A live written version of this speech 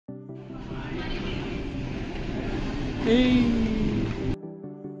Hey.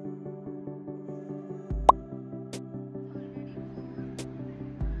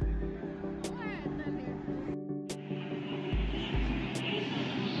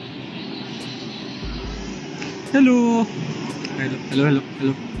 Hello. Hello.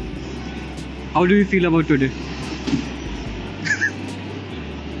 How do you feel about today?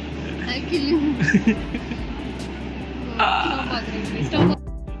 I'll kill you. Stop.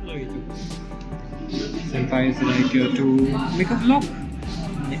 Senpai is right here to make a vlog.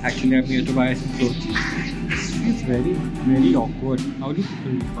 Actually, I'm here to buy some clothes. It's very awkward. How do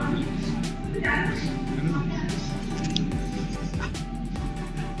people record it? I don't know.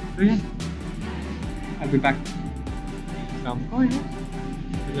 So yeah, I'll be back. शाम को है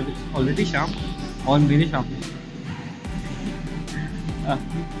मतलब it's already शाम और मेरे शाम में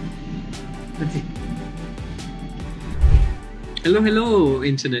let's see. Hello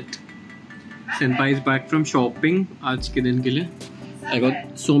internet. Senpai is back from shopping आज के दिन के लिए. I got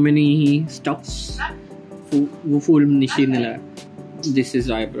so many stuffs. वो फूल निशी ने लाया. This is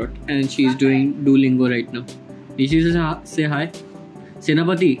I brought and she's doing Duolingo right now. Nishi say hi.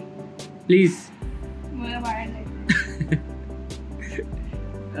 Senapati, please.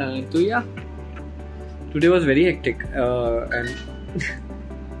 So yeah, today was very hectic and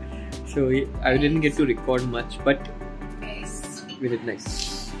so I didn't get to record much, but we did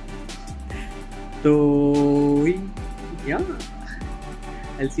nice. So yeah,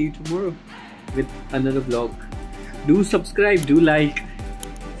 I'll see you tomorrow with another vlog. Do subscribe, do like.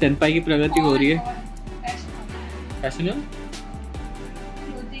 Senpai की प्रगति हो रही है. Fashionable?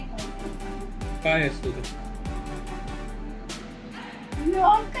 क्या है इसको?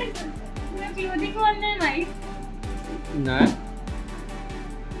 Clothing haul में भाई. Nah.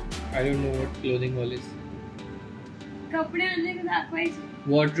 I don't know what clothing haul is. कपड़े आणले का दाखवायचे.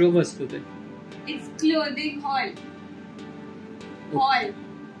 Wardrobe असतो ते. It's clothing haul. Haul.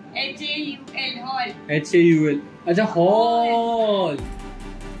 HAUL haul. HAUL. अच्छा haul.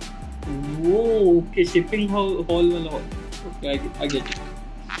 Whoa, okay, shipping haul वाला haul. Okay, I get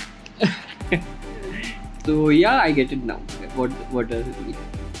it. So yeah, I get it now. What does it mean?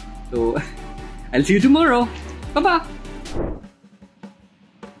 So I'll see you tomorrow. Bye bye.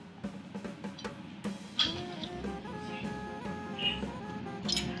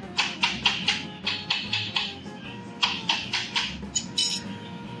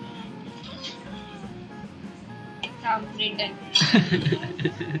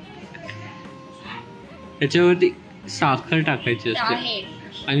 याच्यावरती साखर टाकायची असते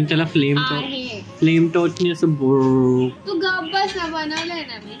आणि त्याला flame टॉर्चने असं तू गप्प बस ना, बनवलंय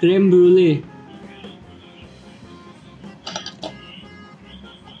ना मी. Cream brulee.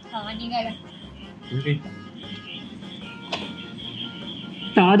 निघाला.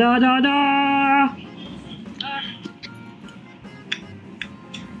 दादा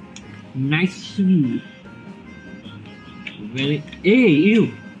nice. Very. Hey, you.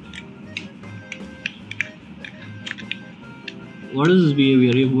 What is this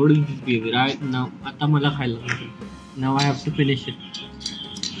behavior? What is this behavior? Right now, आता मला खायला लागेल. Now I have to finish it.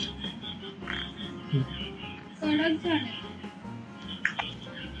 कडक झालं.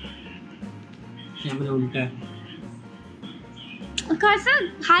 यामध्ये उलटा आहे. कसं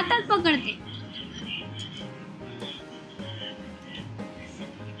हातात पकडते.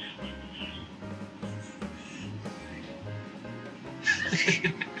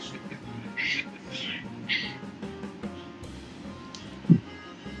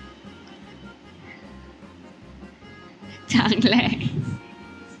 चांगलं आहे.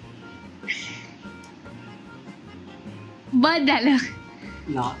 बस झालं.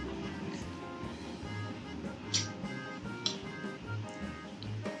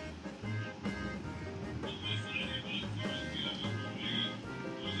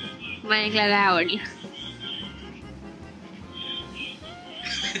 मला आवडलं.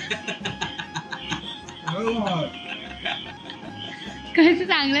 कसं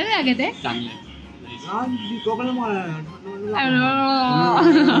चांगलं लागत आहे.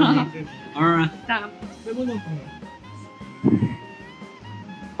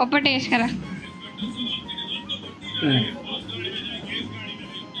 पप्पा टेस्ट करा.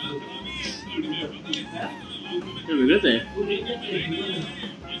 वेगळंच आहे.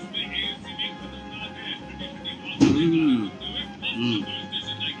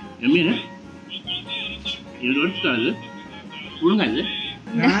 यम्मी आहे. एवढंच खाल्लं. पूर्ण खाल्लं.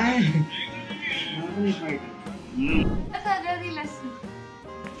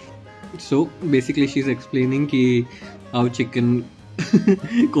 So basically she's explaining ki how chicken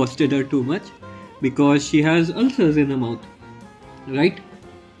costed her too much because she has ulcers in her mouth, right?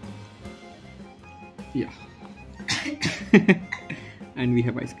 Yeah. and we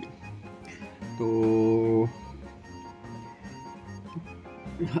have ice cream. तो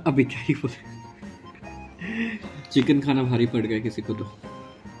अभी क्या ही बोले, चिकन खाना भारी पड़ गया किसी को तो.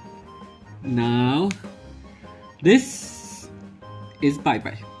 Now this is bye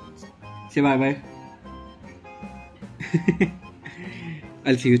bye. Say bye bye.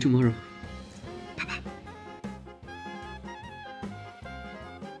 I'll see you tomorrow.